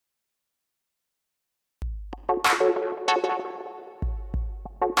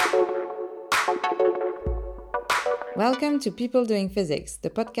Welcome to People Doing Physics, the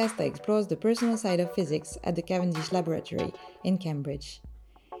podcast that explores the personal side of physics at the Cavendish Laboratory in Cambridge.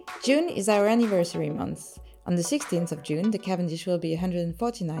 June is our anniversary month. On the 16th of June, the Cavendish will be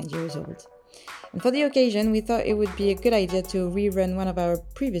 149 years old. And for the occasion, we thought it would be a good idea to rerun one of our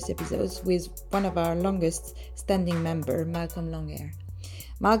previous episodes with one of our longest standing member, Malcolm Longair.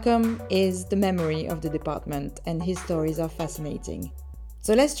 Malcolm is the memory of the department, and his stories are fascinating.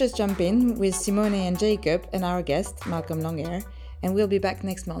 So let's just jump in with Simone and Jacob and our guest, Malcolm Longair, and we'll be back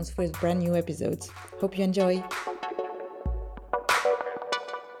next month with brand new episodes. Hope you enjoy.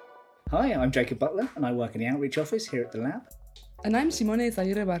 Hi, I'm Jacob Butler, and I work in the outreach office here at the lab. And I'm Simone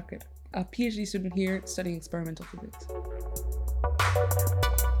Zaire Barker, a PhD student here studying experimental physics.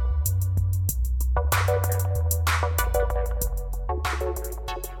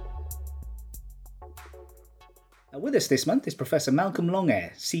 With us this month is Professor Malcolm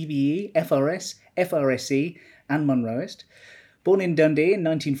Longair, CBE, FRS, FRSE and Munroist. Born in Dundee in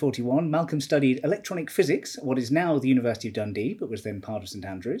 1941, Malcolm studied electronic physics at what is now the University of Dundee, but was then part of St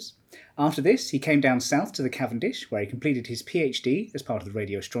Andrews. After this, he came down south to the Cavendish, where he completed his PhD as part of the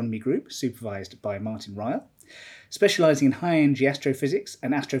radio astronomy group, supervised by Martin Ryle. Specialising in high-energy astrophysics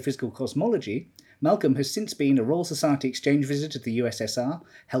and astrophysical cosmology, Malcolm has since been a Royal Society exchange visitor to the USSR,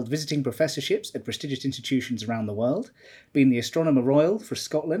 held visiting professorships at prestigious institutions around the world, been the Astronomer Royal for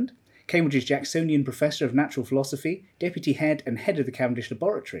Scotland, Cambridge's Jacksonian Professor of Natural Philosophy, Deputy Head and Head of the Cavendish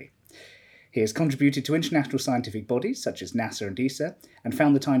Laboratory. He has contributed to international scientific bodies such as NASA and ESA, and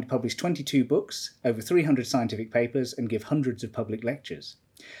found the time to publish 22 books, over 300 scientific papers, and give hundreds of public lectures.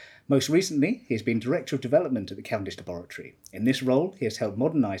 Most recently, he has been Director of Development at the Cavendish Laboratory. In this role, he has helped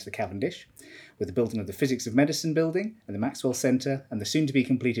modernise the Cavendish, with the building of the Physics of Medicine building and the Maxwell Centre and the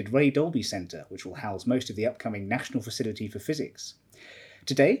soon-to-be-completed Ray Dolby Centre, which will house most of the upcoming National Facility for Physics.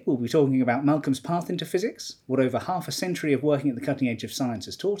 Today, we'll be talking about Malcolm's path into physics, what over half a century of working at the cutting edge of science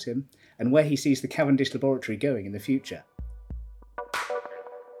has taught him, and where he sees the Cavendish Laboratory going in the future.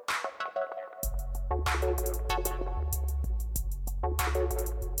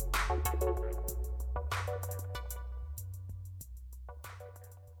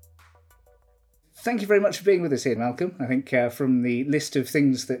 Thank you very much for being with us here, Malcolm. I think from the list of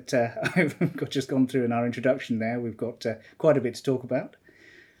things that I've just gone through in our introduction there, we've got quite a bit to talk about.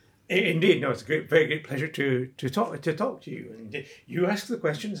 Indeed, no, it's a very great pleasure to talk to you. And you ask the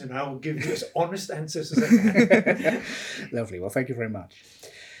questions, and I will give you as honest answers as I can. Lovely. Well, thank you very much.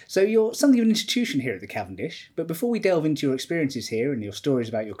 So you're something of an institution here at the Cavendish, but before we delve into your experiences here and your stories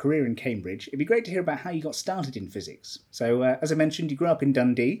about your career in Cambridge, it'd be great to hear about how you got started in physics. So, as I mentioned, you grew up in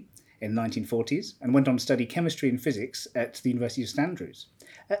Dundee in the 1940s and went on to study chemistry and physics at the University of St Andrews.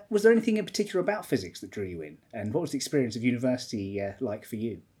 Was there anything in particular about physics that drew you in, and what was the experience of university like for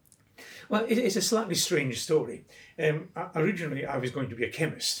you? Well, it's a slightly strange story. Originally, I was going to be a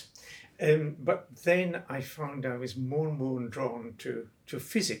chemist, but then I found I was more and more drawn to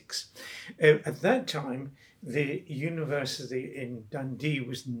physics. At that time, the university in Dundee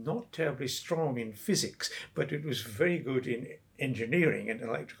was not terribly strong in physics, but it was very good in engineering and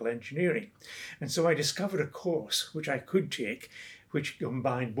electrical engineering. And so I discovered a course which I could take, which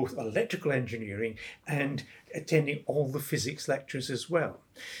combined both electrical engineering and attending all the physics lectures as well.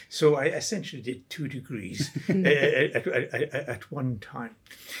 So I essentially did 2 degrees at one time.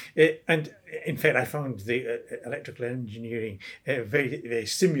 And in fact, I found the electrical engineering very, very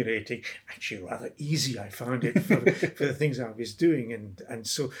stimulating, actually rather easy. I found it for the things I was doing. And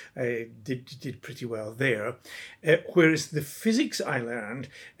so I did pretty well there. Whereas the physics I learned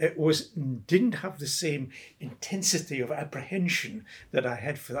didn't have the same intensity of apprehension that I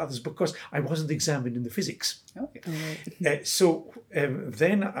had for others, because I wasn't examined in the physics. Okay. So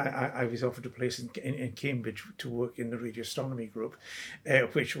then I was offered a place in Cambridge to work in the radio astronomy group,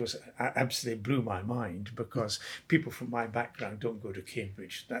 which was absolutely blew my mind, because people from my background don't go to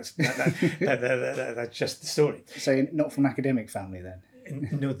Cambridge. That's just the story. So not from an academic family then?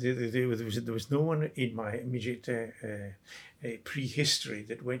 No, there was no one in my immediate prehistory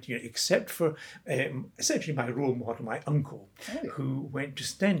that went, except for essentially my role model, my uncle, who went to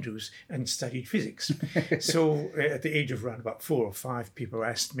St Andrews and studied physics. So at the age of around about 4 or 5, people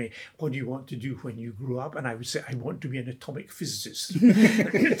asked me, "What do you want to do when you grow up?" And I would say, "I want to be an atomic physicist."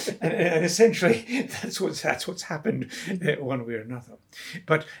 and essentially, that's what's happened one way or another.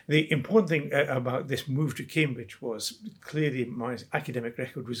 But the important thing about this move to Cambridge was clearly my academic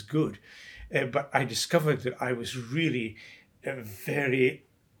record was good, but I discovered that I was really very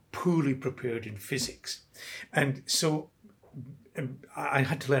poorly prepared in physics. And so I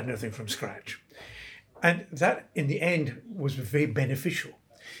had to learn everything from scratch. And that, in the end, was very beneficial,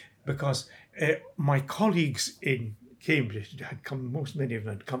 because my colleagues in Cambridge many of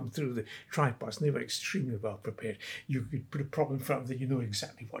them had come through the tripods, and they were extremely well prepared. You could put a problem in front of them, you know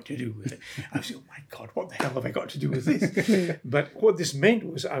exactly what to do with it. I was like, oh my God, what the hell have I got to do with this? But what this meant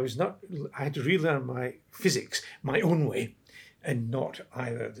was I had to relearn my physics my own way, and not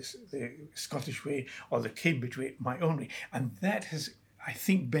either the Scottish way or the Cambridge way, my own way. And that has, I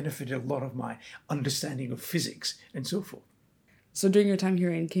think, benefited a lot of my understanding of physics and so forth. So during your time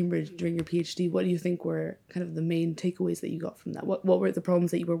here in Cambridge, during your PhD, what do you think were kind of the main takeaways that you got from that? What were the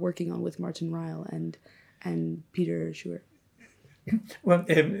problems that you were working on with Martin Ryle and Peter Schuer? Well,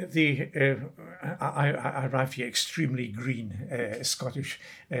 I arrived here extremely green, Scottish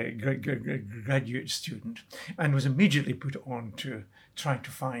graduate student, and was immediately put on to try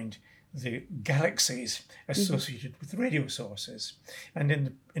to find the galaxies associated with radio sources.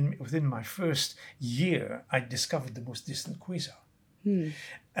 And within my first year, I discovered the most distant quasar.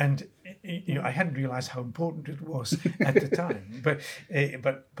 And I hadn't realised how important it was at the time, but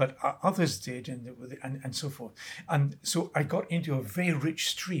others did, and so forth. And so I got into a very rich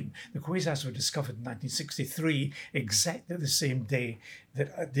stream. The quasars were discovered in 1963, exactly the same day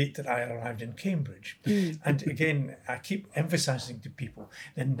that I arrived in Cambridge. And again, I keep emphasising to people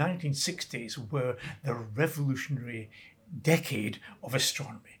the 1960s were the revolutionary decade of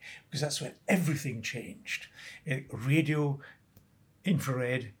astronomy, because that's when everything changed. Radio,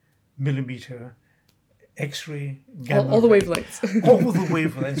 infrared, millimeter, X-ray, gamma, all the wavelengths. all the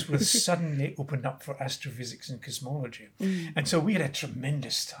wavelengths were suddenly opened up for astrophysics and cosmology. And so we had a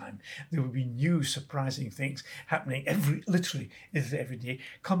tremendous time. There would be new surprising things happening literally every day,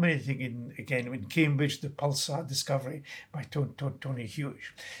 culminating in Cambridge, the pulsar discovery by Tony Hewitt.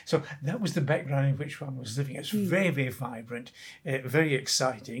 So that was the background in which one was living. It's very, very vibrant, very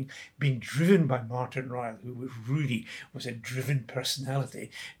exciting, being driven by Martin Ryle, who really was a driven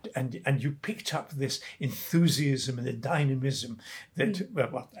personality. And you picked up this enthusiasm and the dynamism that,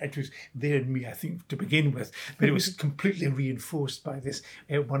 well, it was there in me, I think, to begin with, but it was completely reinforced by this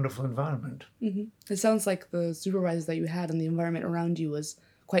wonderful environment. It sounds like the supervisors that you had and the environment around you was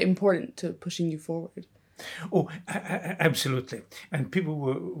quite important to pushing you forward. Oh, absolutely. And people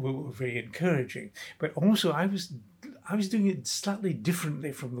were very encouraging. But also I was doing it slightly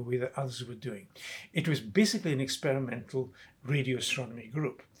differently from the way that others were doing. It was basically an experimental radio astronomy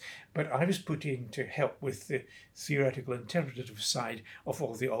group, but I was put in to help with the theoretical interpretative side of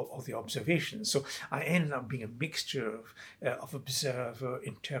all the observations. So I ended up being a mixture of observer,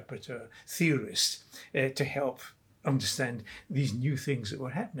 interpreter, theorist to help understand these new things that were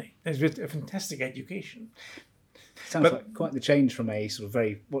happening. It was a fantastic education. Sounds like quite the change from a sort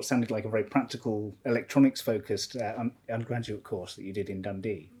of what sounded like a very practical electronics-focused undergraduate course that you did in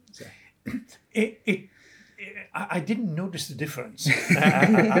Dundee. So. I didn't notice the difference.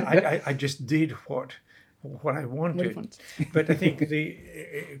 I just did what I wanted. But I think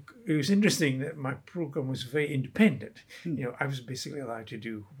it was interesting that my program was very independent. I was basically allowed to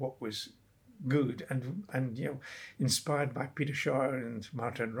do what was good, and inspired by Peter Schuer and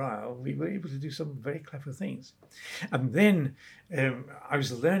Martin Ryle, we were able to do some very clever things. And then I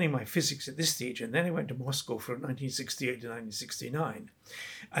was learning my physics at this stage, and then I went to Moscow from 1968 to 1969,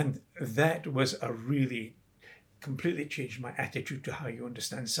 and that was a really completely changed my attitude to how you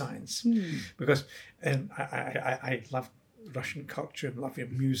understand science, because I loved Russian culture, love your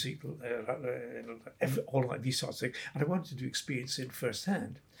music, all like these sorts of things, and I wanted to experience it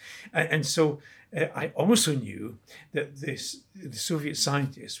firsthand. And so I also knew that the Soviet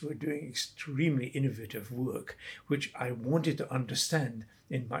scientists were doing extremely innovative work, which I wanted to understand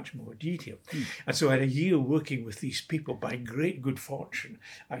in much more detail. And so I had a year working with these people. By great good fortune,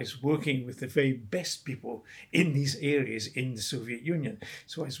 I was working with the very best people in these areas in the Soviet Union.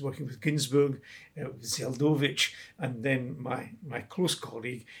 So I was working with Ginzburg, with Zeldovich, and then my close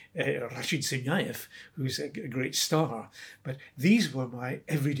colleague, Rashid Semyaev, who's a great star. But these were my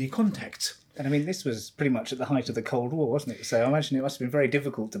everyday contacts. And I mean, this was pretty much at the height of the Cold War, wasn't it? So I imagine it must have been very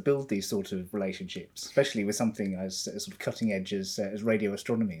difficult to build these sort of relationships, especially with something as sort of cutting edge as radio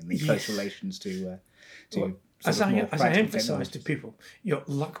astronomy and the close relations to as I emphasise to people,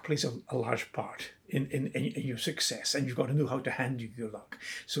 luck plays a large part in your success, and you've got to know how to handle your luck.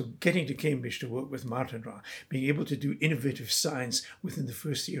 So getting to Cambridge to work with Martin Ryle, being able to do innovative science within the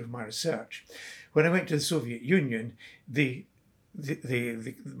first year of my research. When I went to the Soviet Union,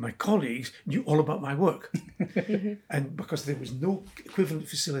 my colleagues knew all about my work, and because there was no equivalent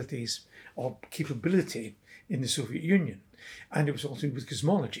facilities or capability in the Soviet Union. And it was also with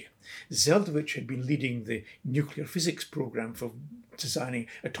cosmology. Zeldovich had been leading the nuclear physics program for designing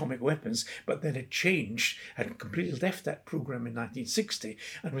atomic weapons, but then had changed, had completely left that program in 1960,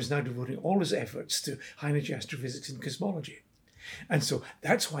 and was now devoting all his efforts to high-energy astrophysics and cosmology. And so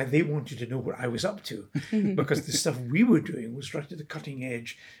that's why they wanted to know what I was up to, because the stuff we were doing was right at the cutting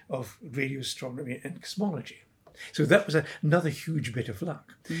edge of radio astronomy and cosmology. So that was another huge bit of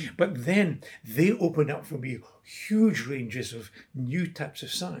luck. But then they opened up for me huge ranges of new types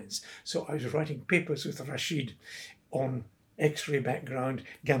of science. So I was writing papers with Rashid on X-ray background,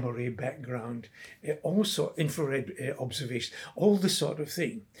 gamma ray background, also infrared observation, all this sort of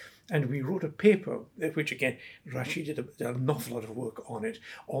thing. And we wrote a paper, which again, Rashid did an awful lot of work on it,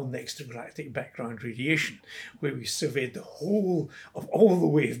 on the extragalactic background radiation, where we surveyed the whole of all the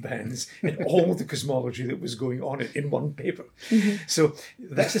wave bands and all the cosmology that was going on in one paper. So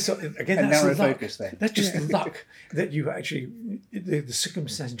that's a sort of, again, that's narrow luck. focus there. That's just luck that you actually, the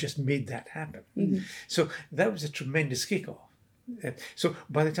circumstance just made that happen. So that was a tremendous kickoff. So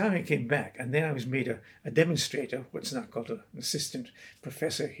by the time I came back, and then I was made a demonstrator, what's now called an assistant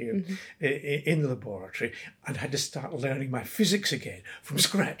professor here in the laboratory, and had to start learning my physics again from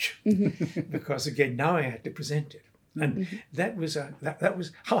scratch, because again now I had to present it, and that was that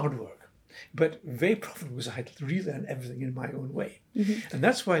was hard work, but very profitable, because I had to relearn everything in my own way, and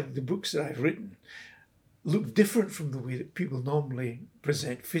that's why the books that I've written look different from the way that people normally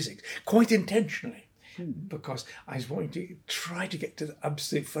present physics, quite intentionally. Because I was wanting to try to get to the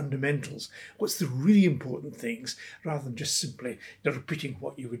absolute fundamentals. What's the really important things, rather than just simply repeating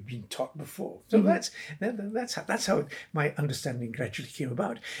what you had been taught before. So that's how my understanding gradually came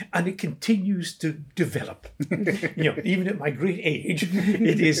about, and it continues to develop. Even at my great age,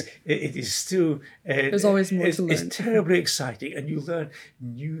 it is still. There's always more to learn. It's terribly exciting, and you learn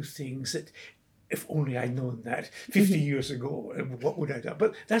new things that. If only I'd known that 50 years ago, what would I have done?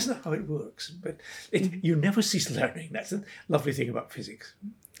 But that's not how it works. But you never cease learning. That's the lovely thing about physics.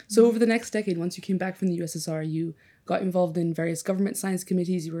 So over the next decade, once you came back from the USSR, you got involved in various government science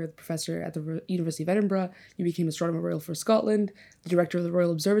committees. You were a professor at the University of Edinburgh. You became Astronomer Royal for Scotland, the director of the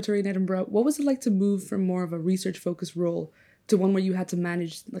Royal Observatory in Edinburgh. What was it like to move from more of a research-focused role to one where you had to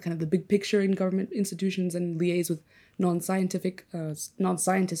manage kind of the big picture in government institutions and liaise with non-scientist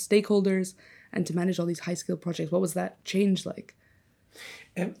stakeholders, and to manage all these high-scale projects? What was that change like?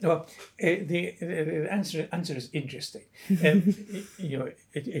 The answer is interesting.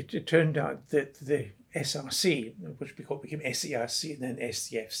 It turned out that the SRC, which became SERC and then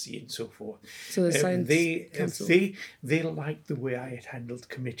SCFC and so forth, so the Science Council. They liked the way I had handled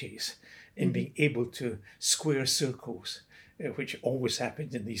committees in being able to square circles, which always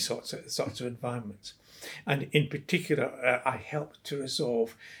happens in these sorts of environments. And in particular, I helped to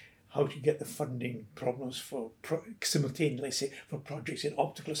resolve how to get the funding problems for simultaneously, say, for projects in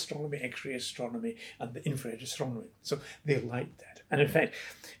optical astronomy, X-ray astronomy, and the infrared astronomy. So they liked that. And in fact,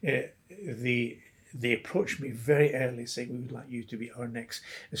 they approached me very early saying, we would like you to be our next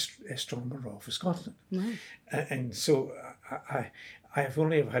Astronomer Royal for Scotland. Wow. And so I have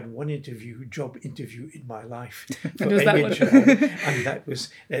only ever had one job interview in my life for any job, and that was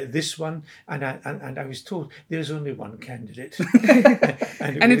this one. And I was told there's only one candidate,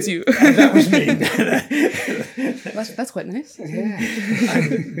 and it's you. And that was me. That's quite nice. Yeah.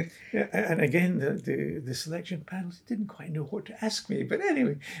 And again, the selection panel didn't quite know what to ask me, but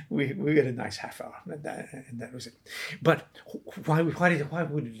anyway, we had a nice half hour, and that was it. But why did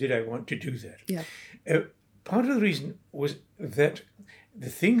I want to do that? Yeah. Part of the reason was that the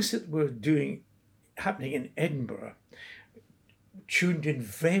things that were happening in Edinburgh tuned in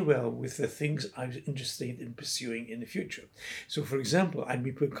very well with the things I was interested in pursuing in the future. So, for example, I'd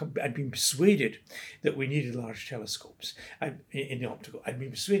been persuaded that we needed large telescopes in the optical. I'd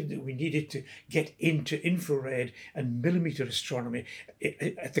been persuaded that we needed to get into infrared and millimeter astronomy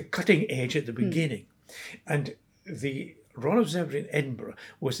at the cutting edge at the beginning. And the Royal Observatory in Edinburgh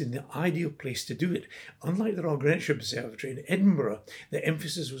was in the ideal place to do it. Unlike the Royal Greenwich Observatory in Edinburgh, the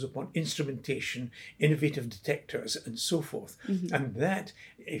emphasis was upon instrumentation, innovative detectors, and so forth. And that,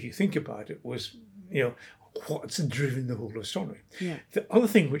 if you think about it, was what's driven the whole of astronomy. Yeah. The other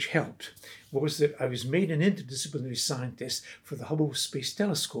thing which helped was that I was made an interdisciplinary scientist for the Hubble Space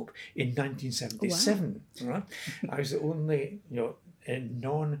Telescope in 1977. Wow. Right? I was the only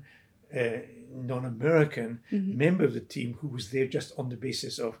non-American member of the team who was there just on the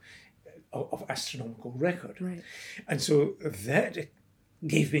basis of astronomical record. Right. And so that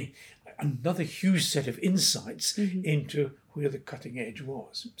gave me another huge set of insights into where the cutting edge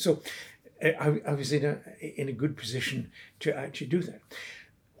was. So I was in a good position to actually do that.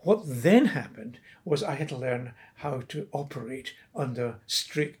 What then happened was I had to learn how to operate under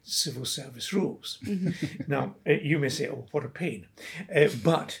strict civil service rules. Now, you may say, oh, what a pain.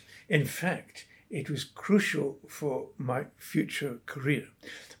 But in fact, it was crucial for my future career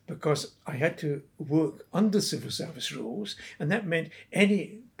because I had to work under civil service rules, and that meant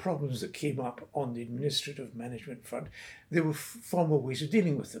any problems that came up on the administrative management front, there were formal ways of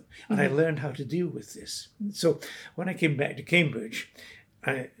dealing with them. And I learned how to deal with this. So when I came back to Cambridge,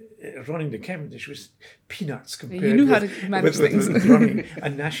 running the Cavendish was peanuts compared You knew how to manage things. with running a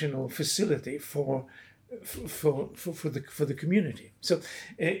national facility for the community. So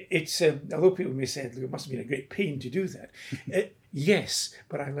it's although people may say it must have been a great pain to do that. Yes,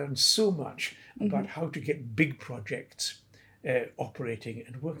 but I learned so much about how to get big projects operating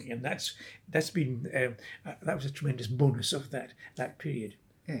and working, and that was a tremendous bonus of that period.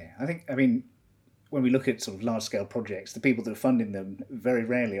 Yeah, I mean, when we look at sort of large-scale projects, the people that are funding them very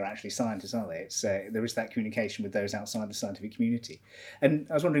rarely are actually scientists, are they? It's there is that communication with those outside the scientific community. And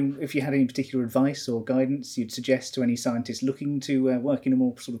I was wondering if you had any particular advice or guidance you'd suggest to any scientists looking to work in a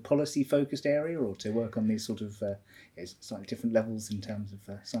more sort of policy-focused area, or to work on these sort of slightly different levels in terms of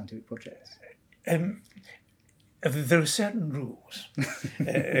scientific projects. There are certain rules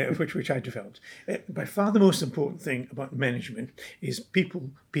which I developed. By far the most important thing about management is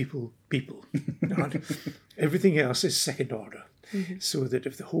people. Right? Everything else is second order. So that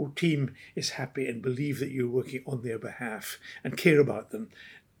if the whole team is happy and believe that you're working on their behalf and care about them,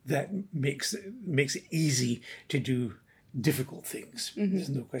 that makes it easy to do difficult things. There's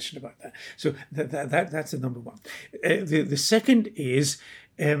no question about that. So that's the number one. The second is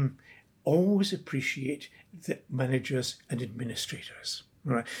always appreciate the managers and administrators.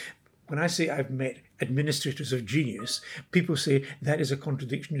 Right? When I say I've met administrators of genius, people say that is a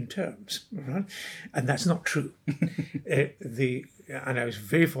contradiction in terms, right? And that's not true. And I was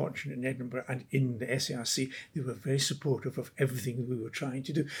very fortunate in Edinburgh and in the SARC, they were very supportive of everything that we were trying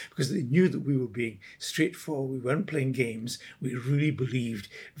to do because they knew that we were being straightforward, we weren't playing games, we really believed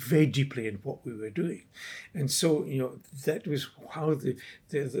very deeply in what we were doing. And so, that was how the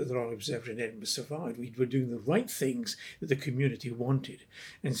Royal Observatory in Edinburgh survived. We were doing the right things that the community wanted.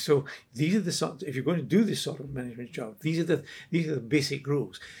 And so these are the sorts, if you're going to do this sort of management job, these are the basic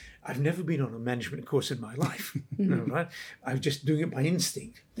rules. I've never been on a management course in my life, right? I'm just doing it by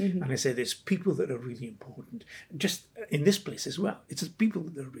instinct. And I say there's people that are really important, just in this place as well. It's the people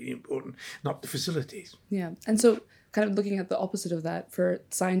that are really important, not the facilities. Yeah. And so kind of looking at the opposite of that, for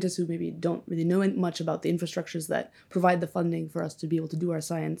scientists who maybe don't really know much about the infrastructures that provide the funding for us to be able to do our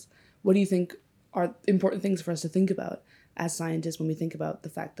science, what do you think are important things for us to think about as scientists when we think about the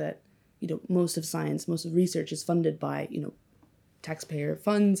fact that, most of science, most of research is funded by, taxpayer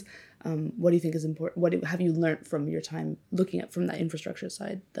funds? What do you think is important? What have you learned from your time looking at from that infrastructure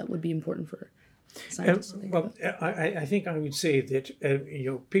side that would be important for scientists to think about? I think I would say that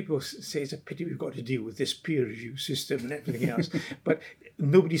people say it's a pity we've got to deal with this peer review system and everything else, but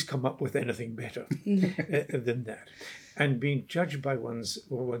nobody's come up with anything better than that. And being judged by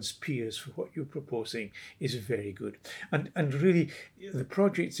one's peers for what you're proposing is very good. And really, the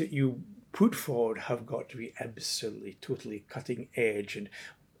projects that you put forward have got to be absolutely, totally cutting edge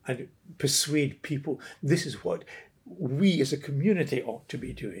and persuade people this is what we as a community ought to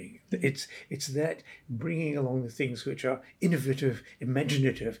be doing. It's that bringing along the things which are innovative,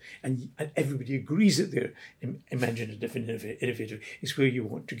 imaginative, and everybody agrees that they're imaginative and innovative is where you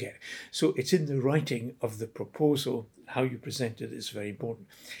want to get. So it's in the writing of the proposal, how you present it is very important.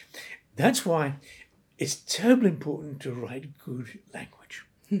 That's why it's terribly important to write good language.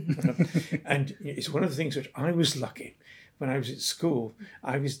 And it's one of the things which I was lucky. When I was at school,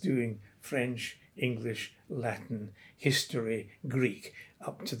 I was doing French, English, Latin, history, Greek,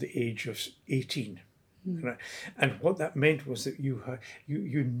 up to the age of 18. Right? And what that meant was that you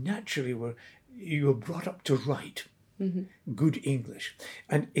naturally were brought up to write good English.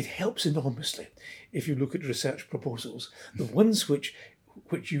 And it helps enormously if you look at research proposals. The ones which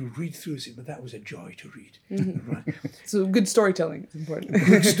you read through and say, but that was a joy to read. Right? So good storytelling is important.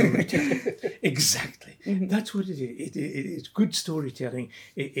 Good storytelling. Exactly. That's what it is. It's good storytelling.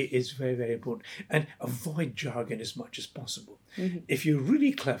 It is very, very important. And avoid jargon as much as possible. If you're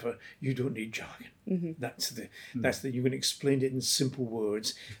really clever, you don't need jargon. That's the you can explain it in simple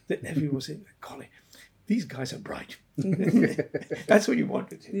words that everyone will say, golly, these guys are bright. That's what you want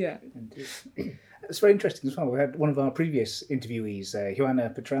to do. Yeah. It's very interesting as well. We had one of our previous interviewees, Joanna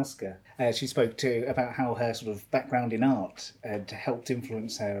Petralska. She spoke about how her sort of background in art had helped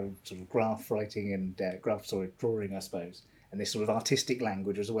influence her sort of graph writing and drawing, I suppose. and this sort of artistic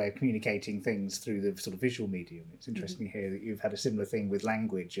language was a way of communicating things through the sort of visual medium. It's interesting to hear that you've had a similar thing with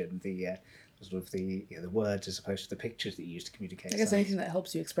language and the sort of the words as opposed to the pictures that you use to communicate. I guess science. anything that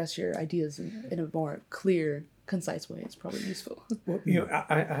helps you express your ideas in a more clear, concise way is probably useful. Well,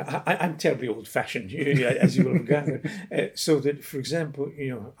 I'm terribly old-fashioned, as you will have gathered. So that, for example,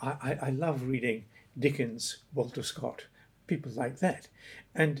 I love reading Dickens, Walter Scott, people like that,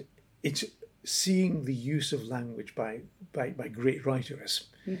 and it's seeing the use of language by great writers,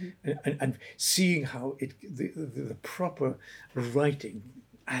 and seeing how the proper writing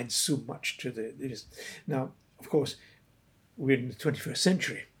adds so much to this. Now, of course, we're in the 21st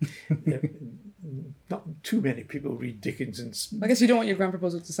century. Not too many people read Dickens and... I guess you don't want your grant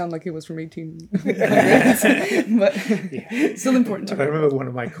proposal to sound like it was from 1800s, but still important to I remember one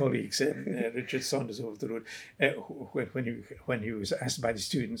of my colleagues, Richard Saunders over the road, when he was asked by the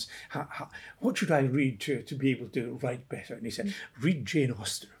students, what should I read to be able to write better? And he said, read Jane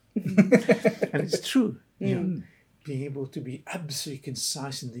Austen. And it's true. Being able to be absolutely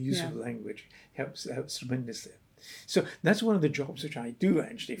concise in the use of language helps tremendously. So that's one of the jobs which I do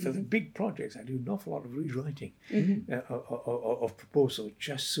actually. For the big projects, I do an awful lot of rewriting of proposals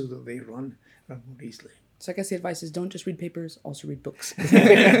just so that they run more easily. So I guess the advice is don't just read papers, also read books.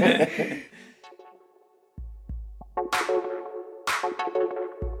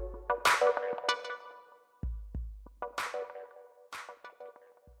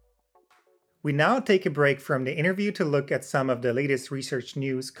 We now take a break from the interview to look at some of the latest research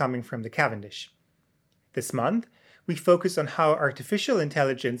news coming from the Cavendish. This month, we focus on how artificial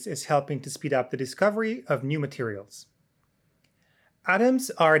intelligence is helping to speed up the discovery of new materials. Atoms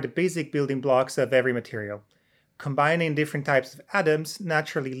are the basic building blocks of every material. Combining different types of atoms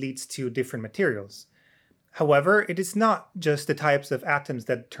naturally leads to different materials. However, it is not just the types of atoms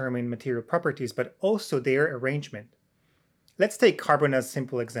that determine material properties, but also their arrangement. Let's take carbon as a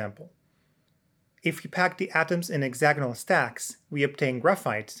simple example. If we pack the atoms in hexagonal stacks, we obtain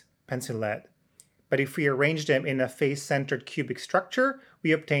graphite, pencil lead. But if we arrange them in a face-centered cubic structure,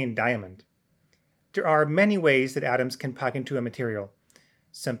 we obtain diamond. There are many ways that atoms can pack into a material.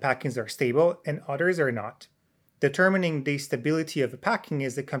 Some packings are stable and others are not. Determining the stability of a packing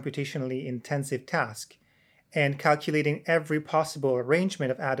is a computationally intensive task, and calculating every possible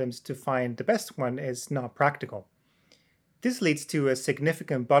arrangement of atoms to find the best one is not practical. This leads to a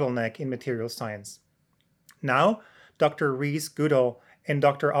significant bottleneck in material science. Now, Dr. Reese Goodall and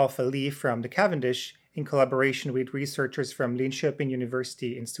Dr. Alpha Lee from the Cavendish, in collaboration with researchers from Linköping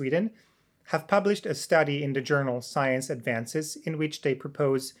University in Sweden, have published a study in the journal Science Advances in which they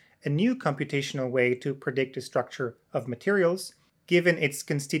propose a new computational way to predict the structure of materials, given its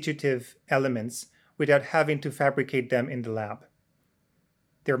constitutive elements, without having to fabricate them in the lab.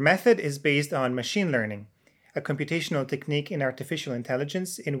 Their method is based on machine learning, a computational technique in artificial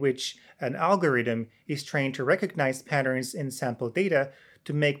intelligence in which an algorithm is trained to recognize patterns in sample data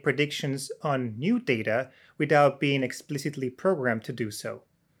to make predictions on new data without being explicitly programmed to do so.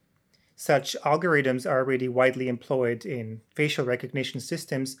 Such algorithms are already widely employed in facial recognition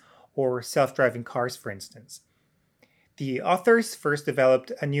systems or self-driving cars, for instance. The authors first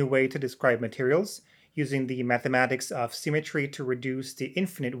developed a new way to describe materials, using the mathematics of symmetry to reduce the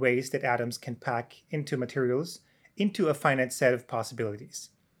infinite ways that atoms can pack into materials into a finite set of possibilities.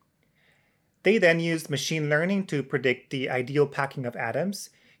 They then used machine learning to predict the ideal packing of atoms,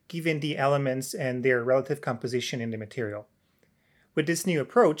 given the elements and their relative composition in the material. With this new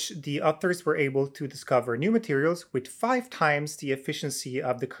approach, the authors were able to discover new materials with 5 times the efficiency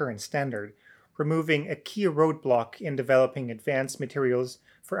of the current standard, removing a key roadblock in developing advanced materials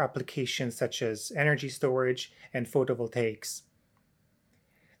for applications such as energy storage and photovoltaics.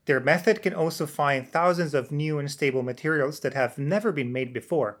 Their method can also find thousands of new and stable materials that have never been made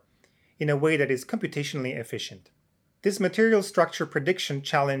before, in a way that is computationally efficient. This material structure prediction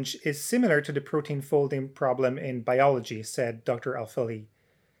challenge is similar to the protein folding problem in biology, said Dr. Alfali.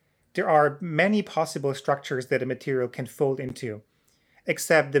 There are many possible structures that a material can fold into,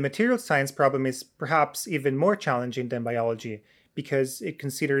 except the material science problem is perhaps even more challenging than biology because it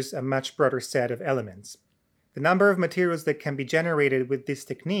considers a much broader set of elements. The number of materials that can be generated with this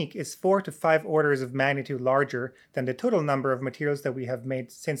technique is 4 to 5 orders of magnitude larger than the total number of materials that we have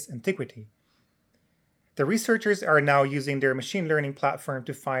made since antiquity. The researchers are now using their machine learning platform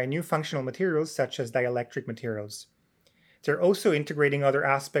to find new functional materials such as dielectric materials. They're also integrating other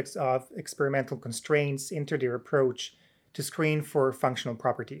aspects of experimental constraints into their approach to screen for functional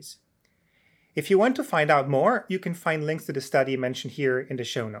properties. If you want to find out more, you can find links to the study mentioned here in the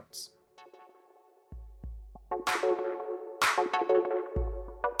show notes.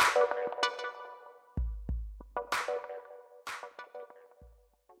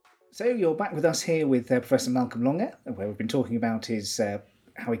 So you're back with us here with Professor Malcolm Longair, where we've been talking about his how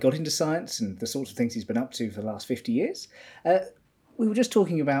he got into science and the sorts of things he's been up to for the last 50 years. We were just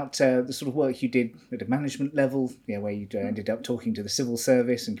talking about the sort of work you did at a management level, where you ended up talking to the civil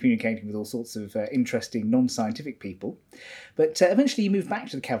service and communicating with all sorts of interesting non-scientific people. But eventually you moved back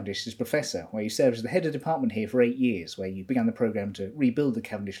to the Cavendish as professor, where you served as the head of department here for 8 years, where you began the programme to rebuild the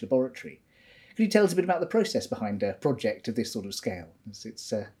Cavendish Laboratory. Could you tell us a bit about the process behind a project of this sort of scale?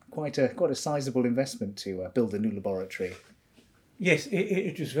 It's quite a sizable investment to build a new laboratory. Yes,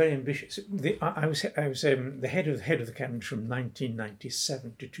 it was very ambitious. I was the head of the Cavendish from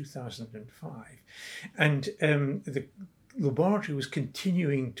 1997 to 2005, and the laboratory was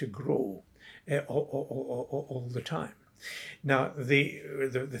continuing to grow all the time. Now,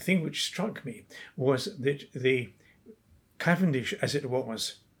 the thing which struck me was that the Cavendish, as it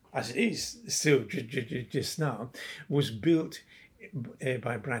is still just now, was built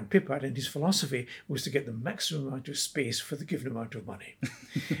by Brian Pippard, and his philosophy was to get the maximum amount of space for the given amount of money.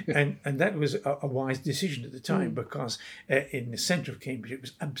 and that was a wise decision at the time, because in the centre of Cambridge it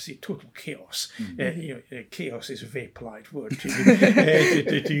was absolute total chaos. Chaos is a very polite word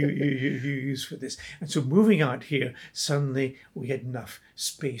to use for this. And so moving out here, suddenly we had enough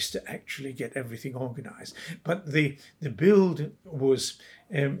space to actually get everything organised. But the build was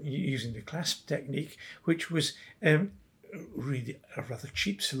using the clasp technique, which was really a rather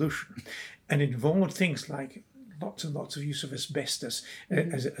cheap solution, and involved things like lots and lots of use of asbestos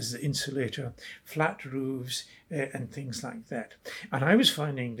as the insulator, flat roofs, and things like that. And I was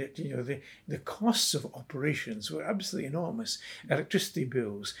finding that the costs of operations were absolutely enormous. Electricity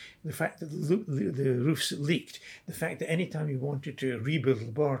bills, the fact that the roofs leaked, the fact that any time you wanted to rebuild a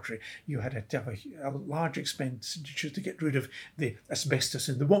laboratory, you had to have a large expenditure to get rid of the asbestos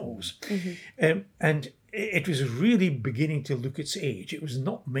in the walls, and it was really beginning to look its age. It was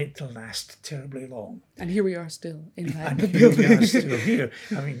not meant to last terribly long. And here we are still in that and building. Here we are still here.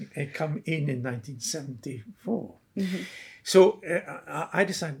 I mean, it came in 1974. So I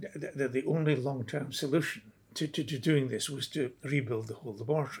decided that the only long-term solution to doing this was to rebuild the whole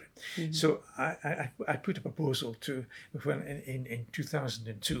laboratory. So I put a proposal to, in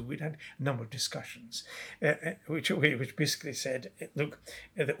 2002, we'd had a number of discussions, which basically said, look,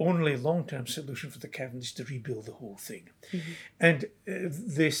 the only long-term solution for the Cavendish is to rebuild the whole thing. And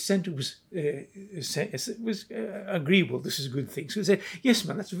the centre was agreeable, this is a good thing. So they said, yes,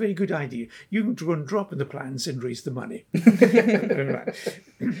 man, that's a very good idea. You can go and drop in the plans and raise the money. Right.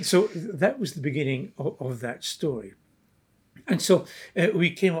 So that was the beginning of that story. And so we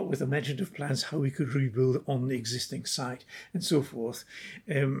came up with imaginative plans how we could rebuild on the existing site and so forth,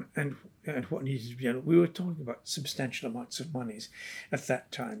 and what needed to be done. We were talking about substantial amounts of monies at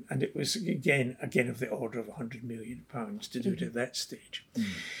that time, and it was again of the order of £100 million to do it at that stage.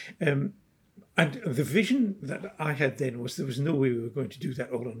 And the vision that I had then was there was no way we were going to do that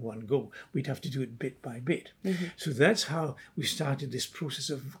all in one go. We'd have to do it bit by bit. So that's how we started this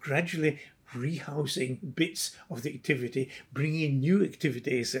process of gradually rehousing bits of the activity, bringing in new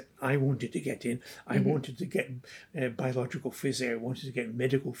activities that I wanted to get in. I wanted to get biological physics, I wanted to get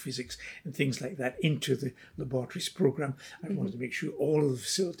medical physics and things like that into the laboratories program. I wanted to make sure all of the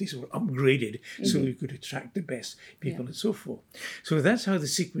facilities were upgraded so we could attract the best people and so forth. So that's how the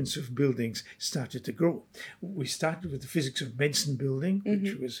sequence of buildings started to grow. We started with the physics of medicine building,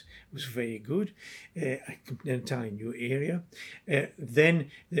 which was very good, an entirely new area.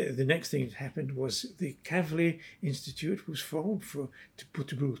 Then the next thing that happened was the Kavli Institute was formed to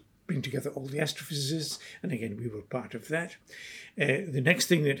bring together all the astrophysicists, and again we were part of that. The next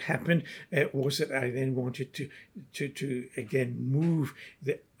thing that happened was that I then wanted to again move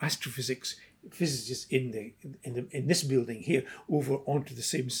the astrophysics physicists in this building here over onto the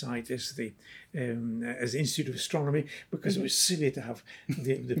same site as the Institute of Astronomy, because it was silly to have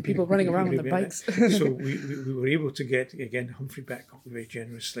the people running around on their bikes. So we were able to get, again, Humphrey Babcock very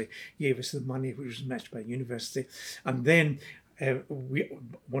generously gave us the money, which was matched by the university. And then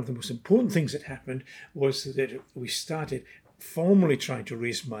one of the most important things that happened was that we started formally trying to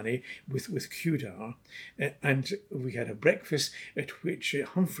raise money with QDAR, and we had a breakfast at which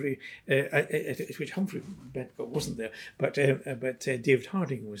Humphrey Babcock wasn't there, but David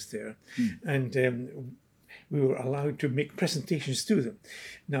Harding was there, and we were allowed to make presentations to them.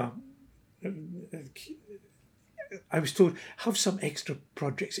 Now, I was told, have some extra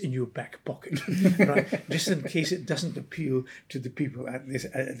projects in your back pocket, right? Just in case it doesn't appeal to the people at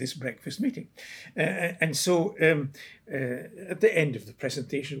this breakfast meeting. And so at the end of the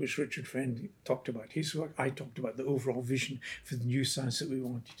presentation, which Richard Friend talked about his work, I talked about the overall vision for the new science that we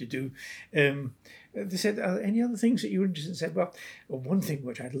wanted to do. they said, are there any other things that you're interested in? Said, well, one thing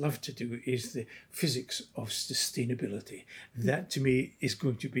which I'd love to do is the physics of sustainability. That to me is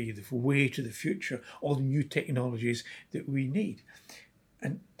going to be the way to the future, all the new technologies that we need.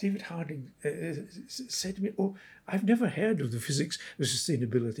 And David Harding said to me, oh, I've never heard of the physics of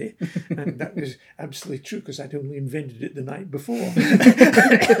sustainability. And that was absolutely true, because I'd only invented it the night before.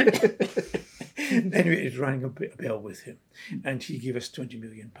 Anyway, it rang a bell with him, and he gave us £20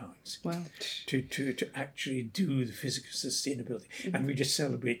 million Wow. to actually do the physics of sustainability. And we just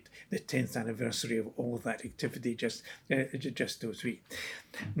celebrate the 10th anniversary of all of that activity just those weeks.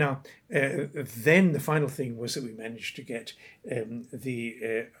 Now, then the final thing was that we managed to get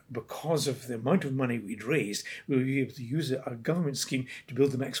because of the amount of money we'd raised, we were able to use a government scheme to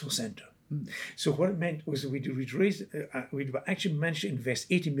build the Maxwell Centre. So what it meant was that we'd actually managed to invest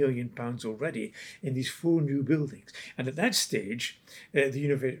 £80 million already in these 4 new buildings. And at that stage, the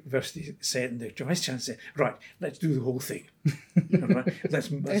university said, and the vice chancellor said, right, let's do the whole thing. Right,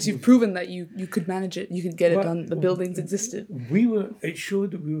 As you've proven that you could manage it, you could get it done. The buildings existed. It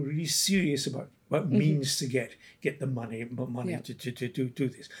showed that we were really serious about what means to get the money to do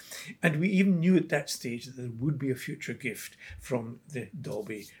this. And we even knew at that stage that there would be a future gift from the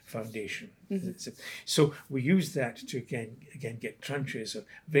Dolby Foundation. So we used that to again get tranches,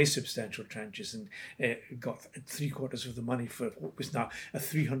 very substantial tranches, and got 3/4 of the money for what was now a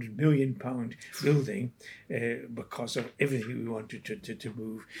 £300 million building, because of everything we wanted to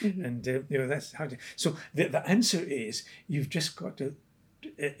move. And that's how. So the answer is you've got to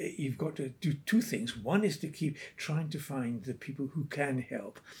do 2 things. One is to keep trying to find the people who can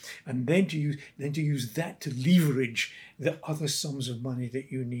help, and then to use that to leverage the other sums of money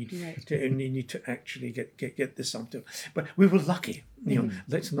that you need to actually get this something. But we were lucky.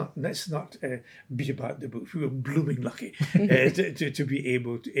 Let's not beat about the bush. We were blooming lucky to be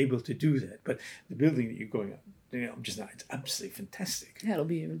able to do that. But the building that you're going up, it's absolutely fantastic. Yeah, it'll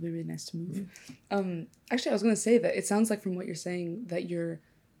be really nice to move. Actually, I was going to say that it sounds like from what you're saying that your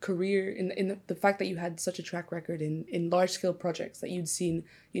career, in the fact that you had such a track record in large scale projects, that you'd seen,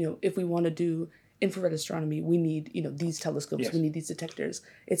 if we want to do infrared astronomy, we need, these telescopes, we need these detectors.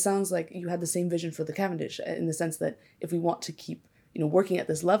 It sounds like you had the same vision for the Cavendish, in the sense that if we want to keep, working at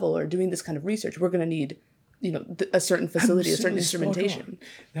this level or doing this kind of research, we're going to need a certain facility, absolutely, a certain instrumentation.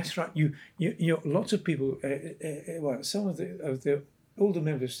 That's right. You lots of people. Some of the older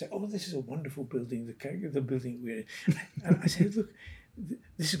members say, "Oh, this is a wonderful building. The building we're in." And I said, "Look,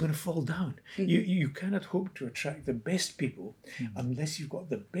 this is going to fall down. You cannot hope to attract the best people unless you've got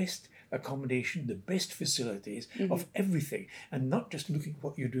the best accommodation, the best facilities of everything, and not just looking at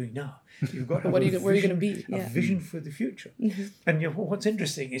what you're doing now. You've got to have where are you going to be? A vision for the future." And what's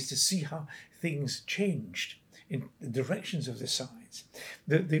interesting is to see how things changed in the directions of the science.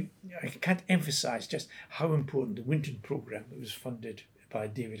 I can't emphasize just how important the Winton program that was funded by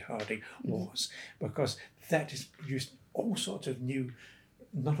David Harding was, because that has produced all sorts of new,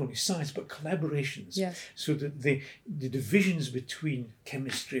 not only science, but collaborations. So that the divisions between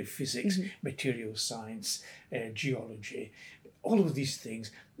chemistry, physics, material science, geology, all of these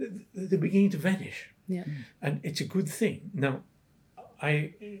things, they're beginning to vanish. And it's a good thing. Now,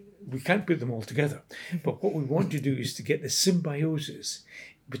 we can't put them all together, but what we want to do is to get the symbiosis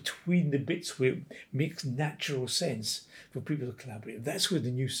between the bits where it makes natural sense for people to collaborate. That's where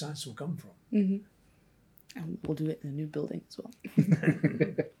the new science will come from. And we'll do it in a new building as well.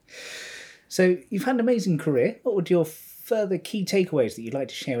 So you've had an amazing career. What would your further key takeaways that you'd like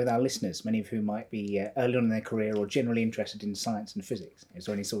to share with our listeners, many of whom might be early on in their career or generally interested in science and physics? Is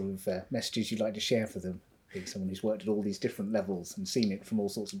there any sort of messages you'd like to share for them, being someone who's worked at all these different levels and seen it from all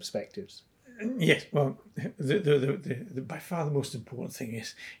sorts of perspectives? Yes, well, the by far the most important thing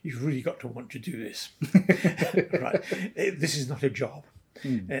is you've really got to want to do this. Right? This is not a job.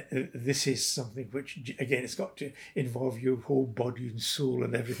 This is something which, again, it's got to involve your whole body and soul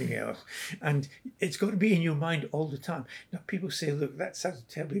and everything else. And it's got to be in your mind all the time. Now, people say, look, that sounds a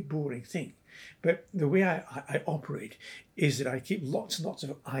terribly boring thing. But the way I operate is that I keep lots and lots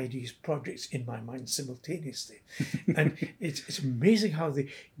of ideas, projects in my mind simultaneously. And it's amazing how they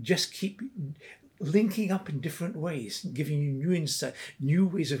just keep linking up in different ways, giving you new insight, new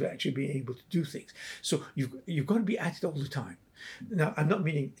ways of actually being able to do things. So you've got to be at it all the time. Now, I'm not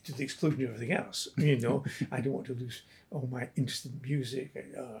meaning to the exclusion of everything else. I don't want to lose all my interest in music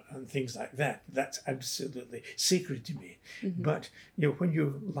and things like that. That's absolutely sacred to me. But when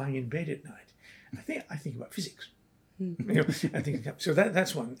you're lying in bed at night, I think about physics. I think so.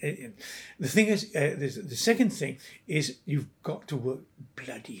 That's one. The thing is, the second thing is you've got to work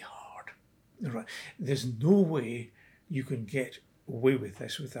bloody hard. Right? There's no way you can get away with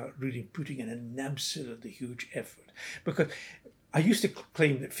this without really putting in an absolutely huge effort. Because I used to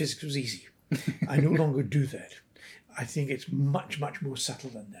claim that physics was easy. I no longer do that. I think it's much, much more subtle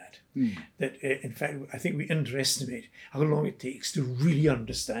than that. That, in fact, I think we underestimate how long it takes to really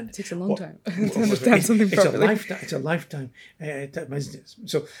understand. It takes a long time to understand something properly. It's a lifetime business.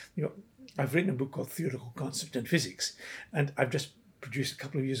 So, I've written a book called Theoretical Concept in Physics, and I've just produced a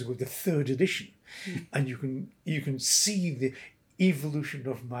couple of years ago the 3rd edition, and you can see the evolution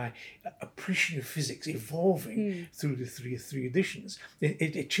of my appreciation of physics evolving through the three editions.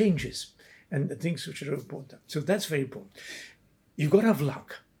 It changes, and the things which are important. So that's very important. You've got to have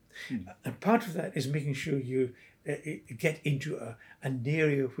luck, and part of that is making sure you get into an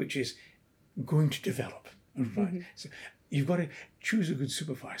area which is going to develop. Right? So you've got to choose a good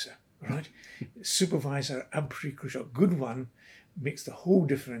supervisor. Right? Supervisor, absolutely crucial. Good one makes the whole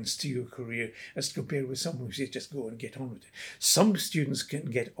difference to your career as compared with someone who says just go and get on with it. Some students can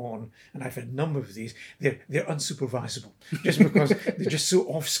get on, and I've had a number of these, they're unsupervisable just because they're just so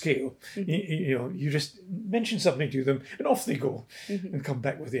off scale. You just mention something to them and off they go and come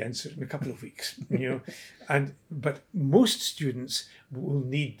back with the answer in a couple of weeks. But most students will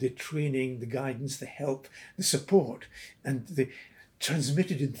need the training, the guidance, the help, the support, and the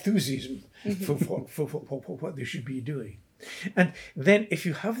transmitted enthusiasm for what they should be doing. And then if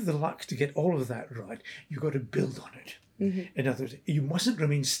you have the luck to get all of that right, you've got to build on it. In other words, you mustn't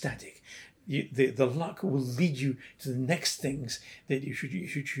remain static. The luck will lead you to the next things that you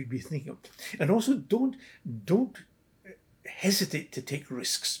should be thinking of. And also don't hesitate to take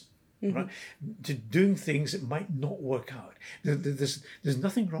risks. Right? To doing things that might not work out. There's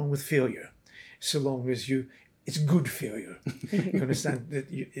nothing wrong with failure, so long as it's good failure. You understand that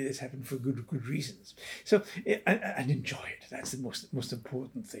it's happened for good reasons. So and enjoy it. That's the most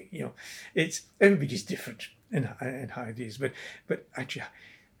important thing. It's everybody's different in how it is, but actually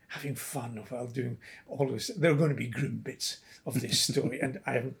having fun while doing all this. There are going to be grim bits of this story, and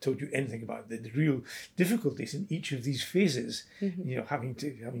I haven't told you anything about the real difficulties in each of these phases. Having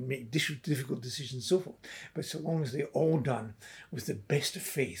to make difficult decisions and so forth. But so long as they're all done with the best of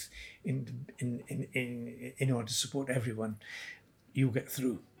faith in order to support everyone, you'll get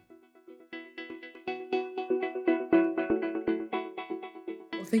through.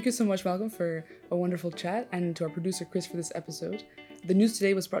 Well, thank you so much, Malcolm, for a wonderful chat, and to our producer, Chris, for this episode. The news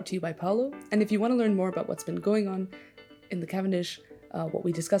today was brought to you by Paolo, and if you want to learn more about what's been going on in the Cavendish, what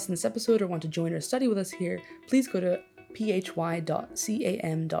we discussed in this episode, or want to join or study with us here, please go to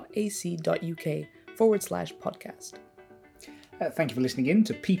phy.cam.ac.uk/podcast. Thank you for listening in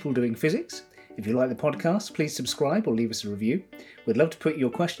to People Doing Physics. If you like the podcast, please subscribe or leave us a review. We'd love to put your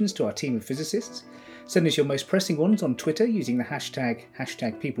questions to our team of physicists. Send us your most pressing ones on Twitter using the hashtag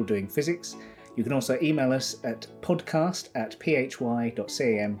 #PeopleDoingPhysics. You can also email us at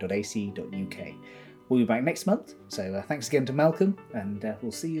podcast@phy.cam.ac.uk. We'll be back next month, so thanks again to Malcolm, and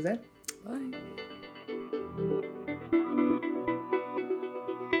we'll see you then. Bye.